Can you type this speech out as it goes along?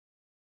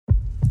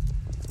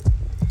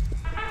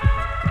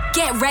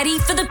Get ready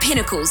for the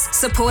Pinnacles,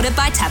 supported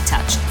by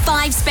TapTouch.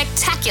 5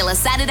 spectacular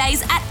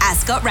Saturdays at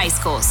Ascot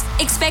Racecourse.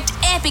 Expect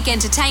epic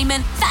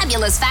entertainment,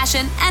 fabulous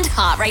fashion, and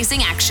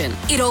heart-racing action.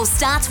 It all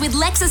starts with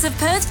Lexus of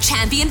Perth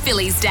Champion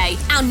Fillies Day,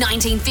 our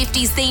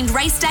 1950s themed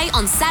race day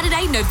on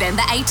Saturday,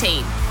 November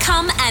 18.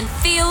 Come and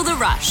feel the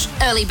rush.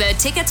 Early bird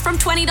tickets from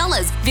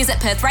 $20. Visit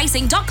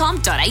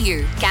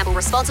perthracing.com.au. Gamble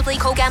responsibly.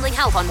 Call Gambling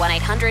Help on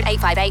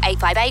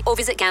 1-800-858-858 or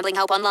visit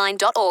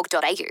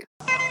gamblinghelponline.org.au.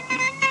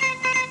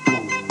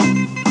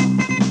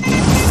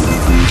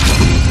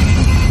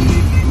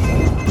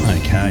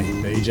 Okay,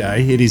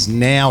 BJ, it is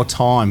now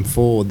time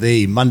for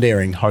the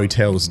Mundaring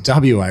Hotels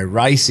WA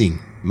Racing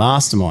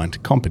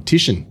Mastermind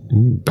competition.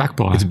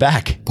 It's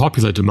back.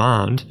 Popular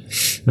demand,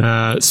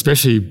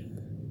 especially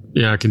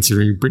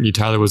considering Brittany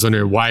Taylor was on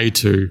her way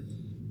to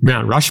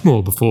Mount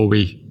Rushmore before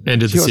we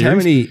ended the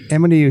series. How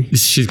many?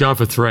 She's going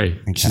for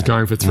 3. Okay. She's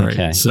going for 3.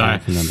 Okay. So, number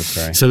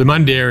 3. So the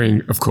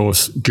Mundaring, of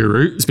course,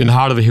 guru, has been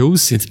heart of the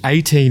hills since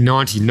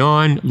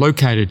 1899,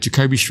 located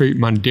Jacoby Street,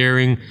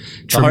 Mundaring.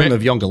 The home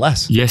of Yonga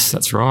Lass. Yes,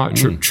 that's right.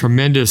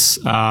 Tremendous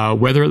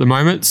weather at the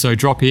moment. So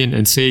drop in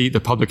and see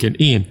the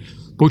publican Ian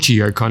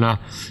Butchie O'Connor.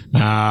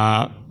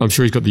 I'm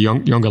sure he's got the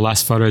Yonga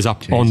Lass photos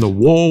up on the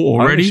wall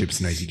already. Ownership's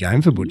an easy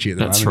game for Butchie at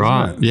the moment. That's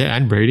right. Yeah,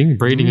 and breeding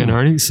and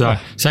owning. So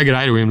say good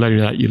day to him, let him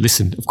know that you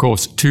listened, of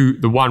course, to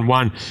the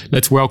 1-1.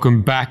 Let's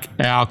welcome back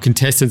our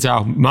contestants,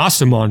 our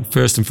mastermind,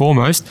 first and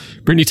foremost,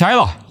 Brittany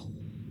Taylor.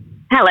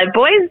 Hello,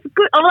 boys.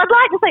 Good. Well, I'd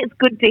like to say it's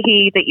good to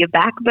hear that you're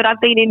back, but I've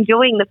been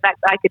enjoying the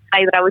fact that I could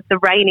say that I was the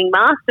reigning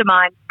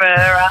mastermind for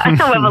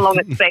however long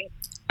it's been.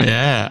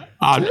 Yeah.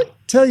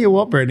 Tell you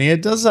what, Brittany,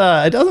 it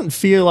doesn't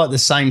feel like the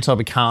same type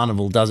of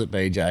carnival, does it,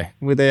 BJ?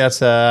 Without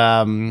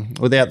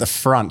the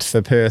front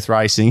for Perth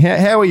racing.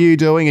 How are you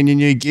doing in your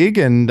new gig?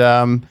 And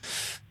are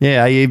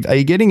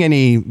you getting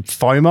any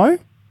FOMO?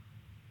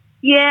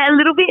 Yeah, a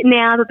little bit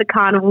now that the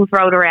carnival's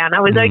rolled around. I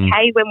was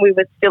okay when we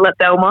were still at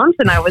Belmont,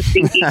 and I was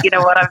thinking, you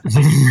know what,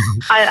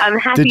 I'm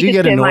happy. Did you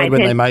get annoyed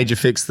when they made you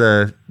fix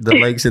the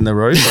legs in the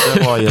roof? Is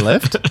that why you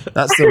left?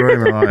 That's the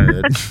rumour I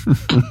heard.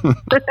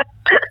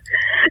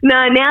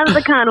 No, now that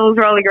the carnival's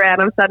rolling around,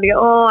 I'm starting to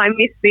go, I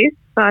miss this.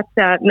 But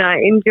no,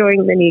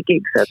 enjoying the new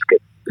gigs, that's good.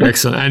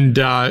 Excellent.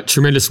 And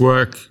tremendous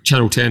work,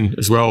 Channel 10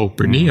 as well,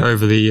 Brittany,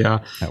 over the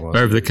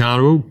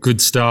carnival. Good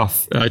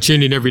stuff.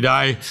 Tuned in every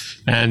day.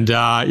 And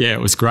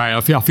it was great.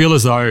 I feel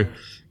as though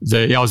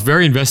I was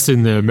very invested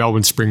in the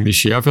Melbourne Spring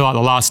this year. I feel like the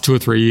last 2 or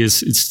 3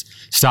 years it's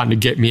starting to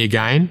get me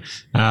again,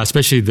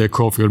 especially the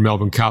Caulfield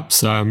Melbourne Cup.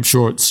 So I'm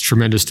sure it's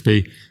tremendous to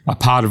be a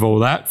part of all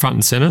that, front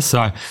and centre.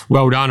 So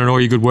well done on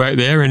all your good work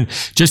there. And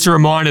just a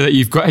reminder that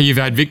you've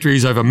had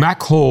victories over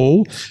Mack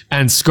Hall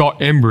and Scott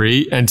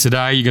Embry, and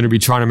today you're going to be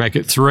trying to make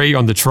it 3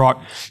 on the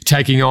trot,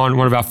 taking on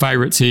one of our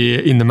favourites here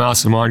in the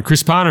Mastermind,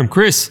 Chris Parnham.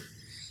 Chris.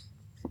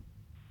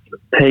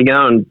 How you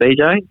going,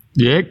 BJ?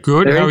 Yeah,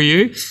 good. How are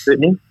you?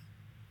 Brittany?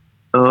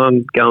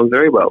 I'm going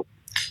very well.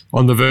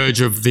 On the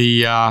verge of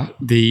the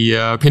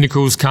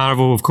Pinnacles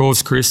Carnival, of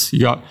course, Chris. You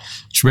got a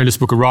tremendous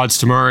book of rides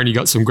tomorrow, and you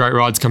got some great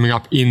rides coming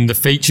up in the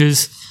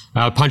features.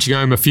 Punching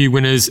home a few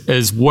winners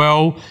as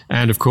well,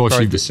 and of course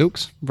rode the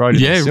Silks. Rode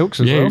in the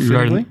Silks as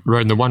well.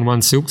 Rode in the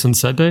 1-1 Silks on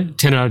Saturday.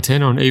 10 out of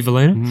 10 on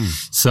Evelina.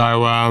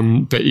 So,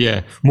 but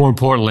yeah, more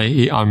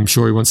importantly, I'm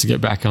sure he wants to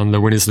get back on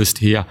the winners list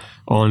here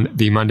on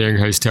the Mundaring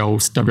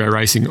Hotels WA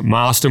Racing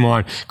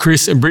Mastermind.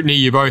 Chris and Brittany,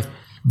 you're both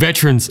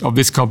veterans of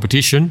this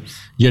competition.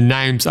 Your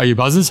names are your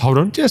buzzers. Hold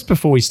on. Just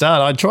before we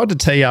start, I tried to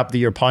tee up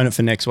your opponent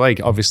for next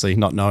week, obviously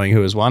not knowing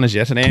who has won as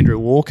yet, and Andrew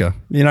Walker.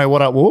 You know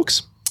what up,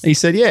 Walks? He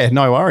said, yeah,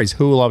 no worries.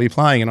 Who will I be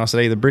playing? And I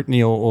said, either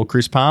Brittany or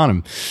Chris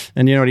Parnham.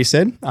 And you know what he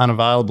said?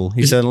 Unavailable.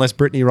 He said, unless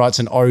Brittany writes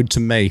an ode to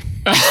me.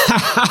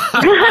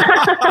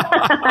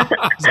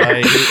 So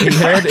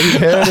he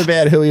heard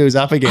about who he was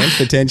up against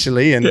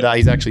potentially, and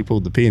he's actually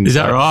pulled the pin. Is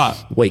that right?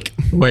 Weak.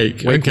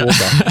 Okay.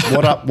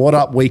 Walker. What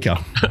up, Weaker?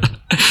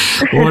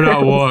 What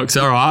up, Walks?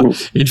 All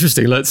right.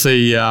 Interesting. Let's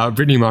see.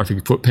 Brittany might have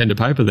to put pen to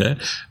paper there.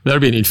 That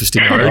would be an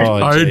interesting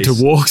ode to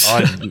Walks.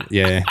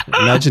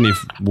 Imagine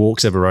if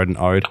Walks ever wrote an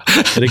ode.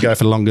 It'd go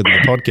for longer than the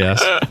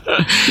podcast.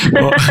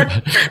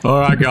 All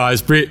right,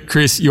 guys. Britt,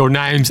 Chris, your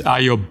names are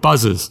your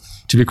buzzers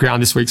to be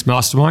crowned this week's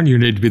Mastermind. You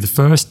need to be the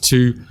first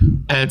to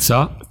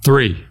answer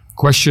 3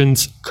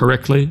 questions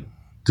correctly,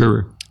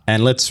 Guru.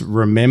 And let's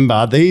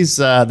remember, these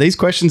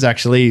questions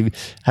actually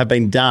have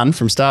been done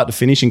from start to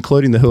finish,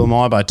 including the Who Am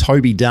I by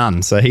Toby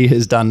Dunn. So he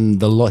has done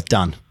the lot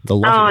of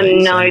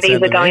these. No,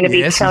 these are going to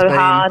be so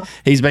hard.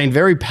 He's been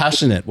very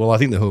passionate. Well, I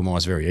think the Who Am I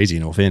is very easy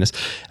in all fairness.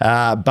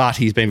 But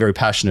he's been very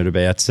passionate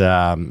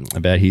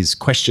about his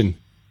question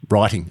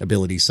writing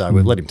ability. So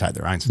we'll let him take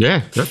the reins.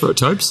 Yeah, go for it,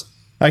 Tobes.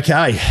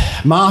 Okay,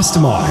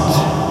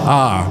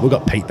 Mastermind. We've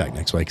got Pete back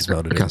next week as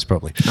well to do this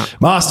probably. No.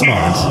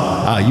 Mastermind,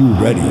 are you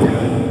ready?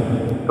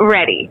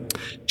 Ready.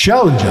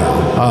 Challenger,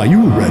 are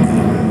you ready?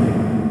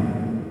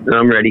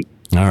 I'm ready.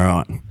 All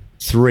right.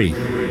 3,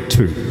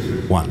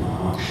 2, 1.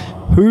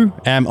 Who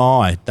am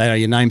I? They are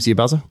your names, your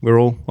buzzer. We're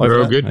all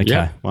good. Okay,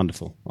 yeah.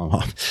 Wonderful. I'm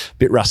a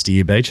bit rusty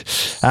here, Beach.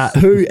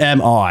 Who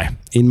am I?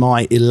 In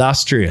my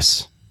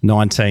illustrious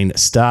 19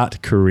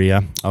 start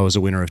career. I was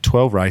a winner of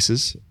 12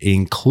 races,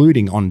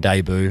 including on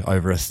debut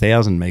over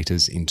 1,000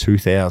 metres in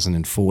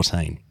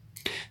 2014.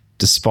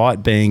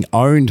 Despite being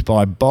owned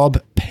by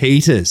Bob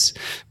Peters,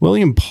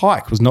 William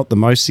Pike was not the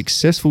most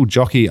successful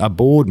jockey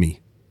aboard me.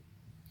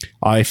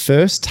 I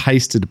first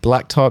tasted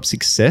black type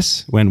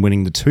success when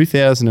winning the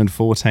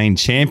 2014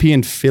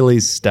 Champion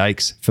Fillies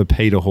Stakes for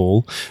Peter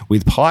Hall,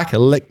 with Pike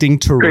electing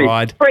to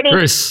ride...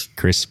 Brittany.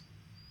 Chris.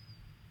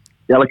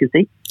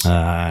 Delicacy.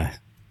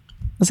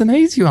 That's an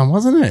easy one,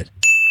 wasn't it?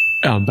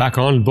 I'm back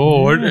on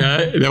board.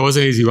 That was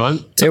an easy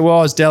one. It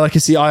was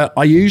Delicacy.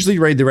 I usually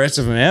read the rest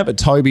of them out, but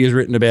Toby has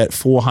written about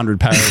 400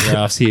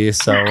 paragraphs here.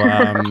 So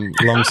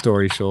long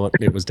story short,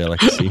 it was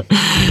Delicacy.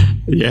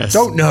 Yes.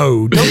 Don't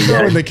know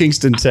in the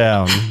Kingston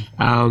town.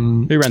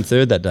 Who Who ran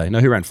third that day? No,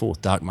 who ran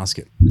fourth? Dark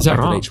Musket. Is that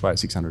right? Each way at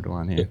 600 to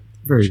 1, yeah.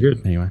 Very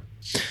good. Anyway.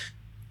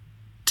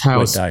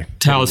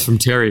 Tales from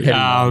Terry.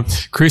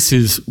 Chris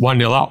is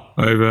 1-0 up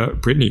over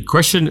Brittany.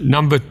 Question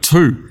number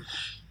 2.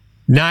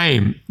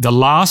 Name the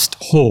last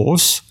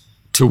horse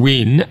to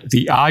win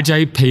the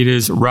RJ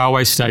Peters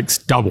Railway Stakes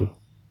double.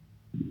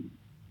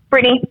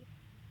 Brittany.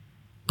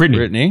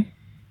 Brittany.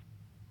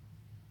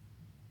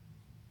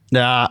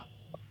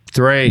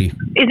 3. Is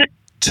it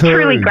 2.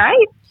 Truly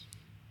Great?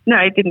 No,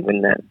 it didn't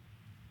win the...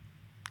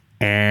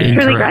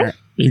 Truly Great?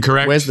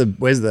 Incorrect. Where's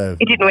the?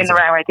 It didn't win the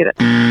railway, did it?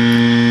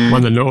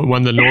 Won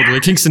the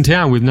Northerly Kingston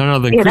Town with none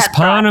other than Chris that's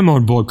Parnham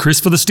on board. Chris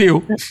for the steal.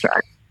 That's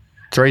right.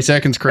 3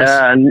 seconds, Chris.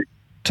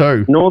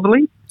 2.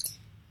 Northerly.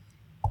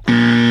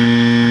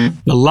 The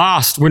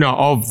last winner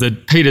of the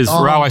Peters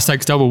Railway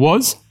Stakes double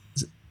was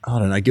I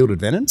don't know. Gilded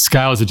Venom.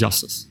 Scales of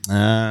Justice.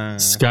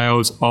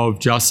 Scales of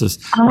Justice.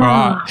 All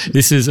right.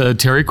 This is a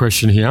Terry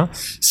question here.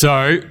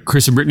 So,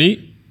 Chris and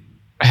Brittany,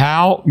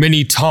 how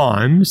many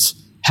times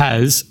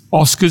has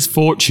Oscar's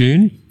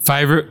Fortune,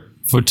 favourite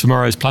for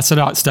tomorrow's Placid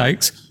Art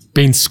Stakes,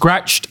 been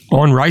scratched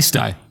on race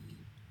day?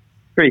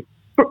 3.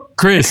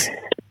 Chris.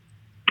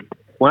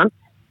 1.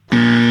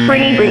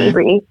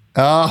 Brittany.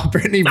 Oh,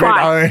 Brittany, Twice.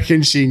 I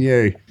reckon she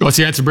knew. What's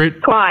the answer, Britt?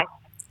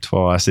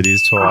 Twice, it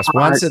is twice.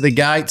 Once at the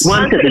gates.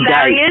 Once at the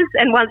barriers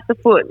and once the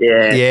foot.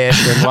 Yeah. Yes,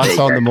 and once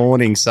on the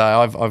morning. So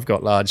I've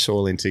got large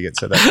Shoreline tickets,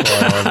 so that's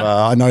why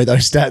I know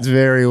those stats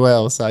very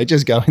well. So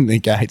just go in the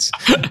gates,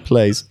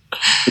 please.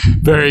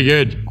 Very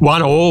good.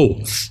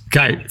 1-1.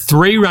 Okay,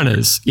 3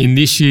 runners in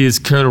this year's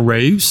Colonel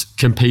Reeves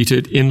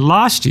competed in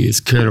last year's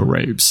Colonel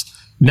Reeves.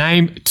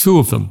 Name 2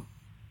 of them.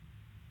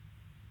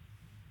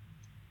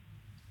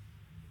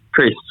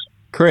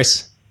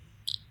 Chris.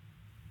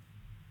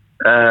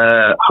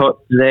 Hot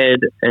Z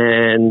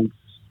and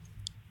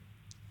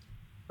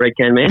Red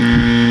Can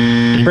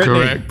Man.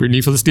 Incorrect. Brittany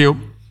for the steal.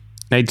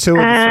 Need 2 of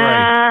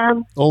the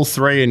 3. All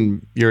 3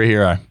 and you're a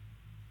hero.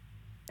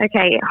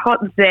 Okay, Hot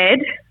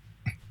Z.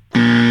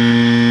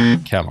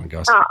 Come on,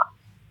 guys.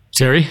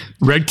 Terry,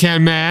 Red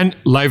Can Man,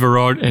 Laver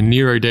Rod and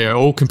Nero Deo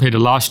all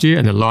competed last year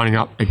and they're lining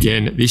up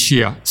again this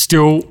year.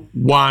 Still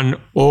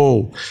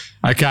 1-1.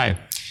 Okay.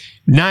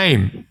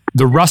 Name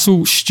the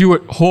Russell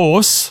Stewart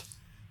horse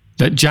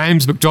that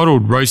James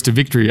McDonald rose to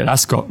victory at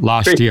Ascot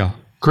last year.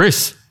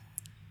 Chris.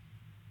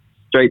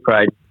 Street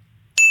Parade.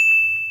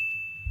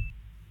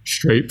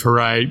 Street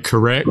Parade,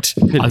 correct.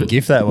 Bit of a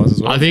gift that was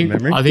as well. I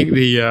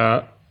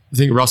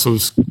think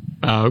Russell's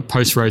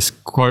post-race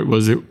quote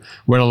was it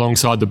went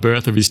alongside the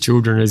birth of his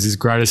children as his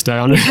greatest day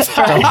on earth.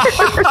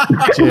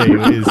 Gee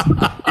whiz.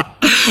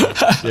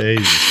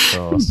 Jesus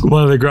Christ.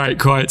 One of the great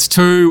quotes.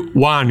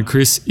 2-1.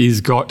 Chris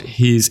has got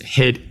his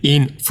head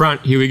in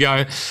front. Here we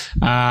go.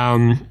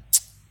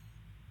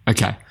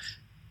 Okay.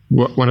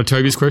 One of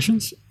Toby's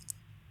questions?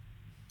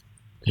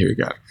 Here we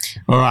go.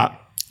 All right.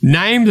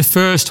 Name the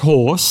first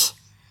horse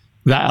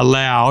that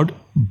allowed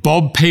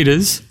Bob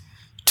Peters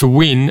to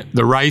win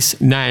the race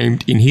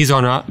named in his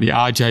honour, the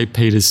RJ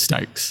Peters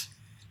Stakes.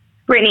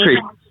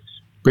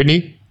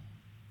 Brittany?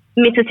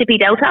 Mississippi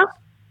Delta.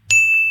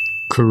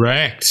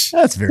 Correct.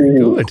 That's very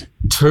good.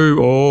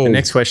 2-2. The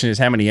next question is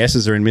how many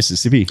S's are in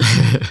Mississippi?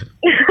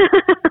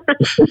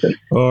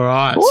 All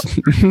right.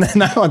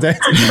 No, I don't.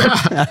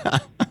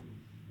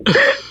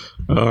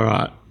 All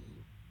right.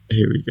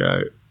 Here we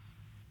go.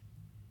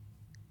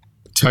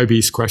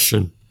 Toby's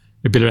question.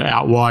 A bit of an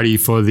out-widey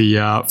for the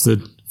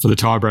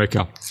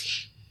tiebreaker.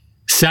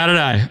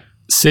 Saturday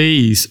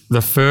sees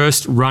the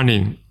first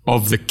running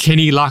of the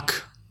Kenny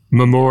Luck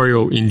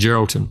Memorial in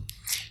Geraldton.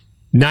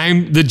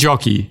 Name the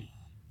jockey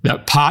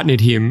that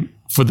partnered him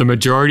for the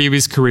majority of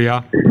his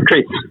career.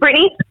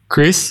 Brittany.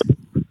 Chris.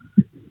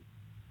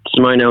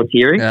 Simone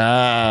Altieri. You've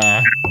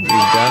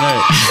done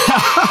it.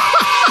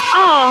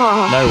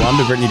 No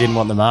wonder Brittany didn't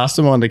want the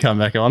Mastermind to come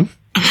back on.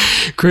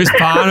 Chris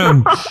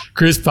Parnham.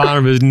 Chris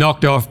Parnham has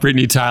knocked off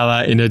Brittany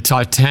Taylor in a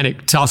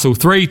titanic tussle.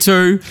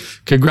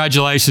 3-2.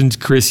 Congratulations,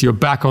 Chris. You're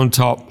back on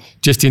top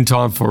just in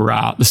time for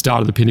the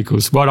start of the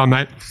Pinnacles. Well done,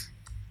 mate.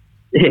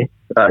 Yeah.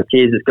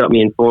 Cheers, it's got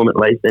me in form at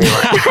least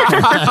anyway.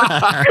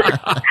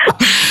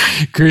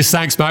 Chris,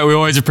 thanks, mate. We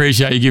always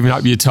appreciate you giving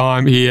up your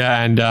time here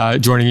and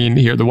joining in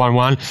here at the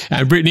 1-1.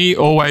 And Brittany,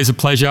 always a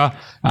pleasure.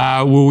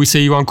 Will we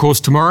see you on course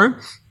tomorrow?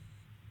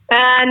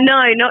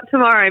 No, not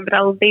tomorrow, but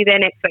I'll be there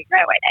next week,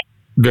 Railway Day.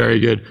 Very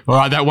good. All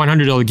right, that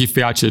 $100 gift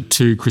voucher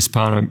to Chris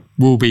Parnham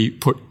will be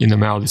put in the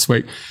mail this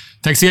week.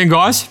 Thanks again,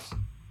 guys.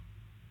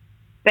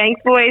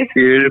 Thanks, boys.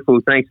 Beautiful.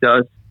 Thanks,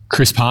 guys.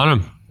 Chris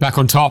Parnham, back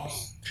on top.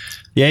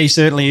 Yeah, he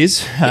certainly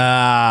is.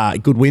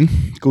 Good win.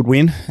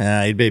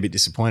 He'd be a bit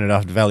disappointed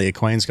after Valley of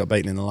Queens got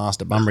beaten in the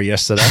last at Bunbury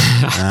yesterday.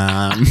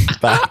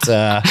 But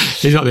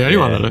he's not the only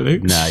one, I don't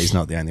think. No, he's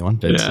not the only one.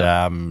 But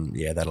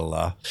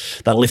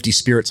that'll lift his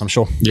spirits, I'm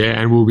sure.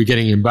 Yeah, and we'll be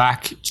getting him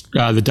back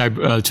the day,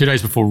 2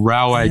 days before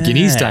Railway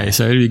Guineas Day.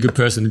 So he'll be a good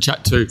person to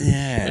chat to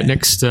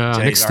next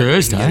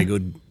Thursday.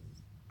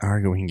 I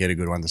reckon we can get a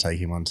good one to take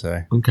him on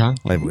too. Okay.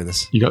 Leave it with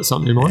us. You got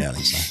something in mind? Yeah, I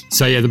think so.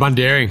 So, the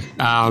Bundaring,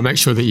 make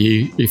sure that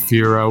if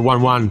you're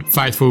 1-1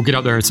 faithful, get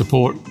up there and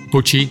support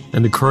Butchie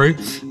and the crew.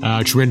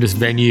 Tremendous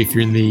venue. If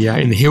you're in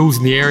the hills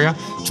in the area,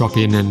 drop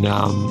in and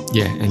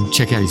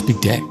check out his big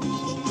deck.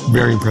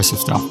 Very impressive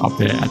stuff up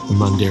there at the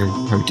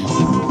Bundaring Hotel.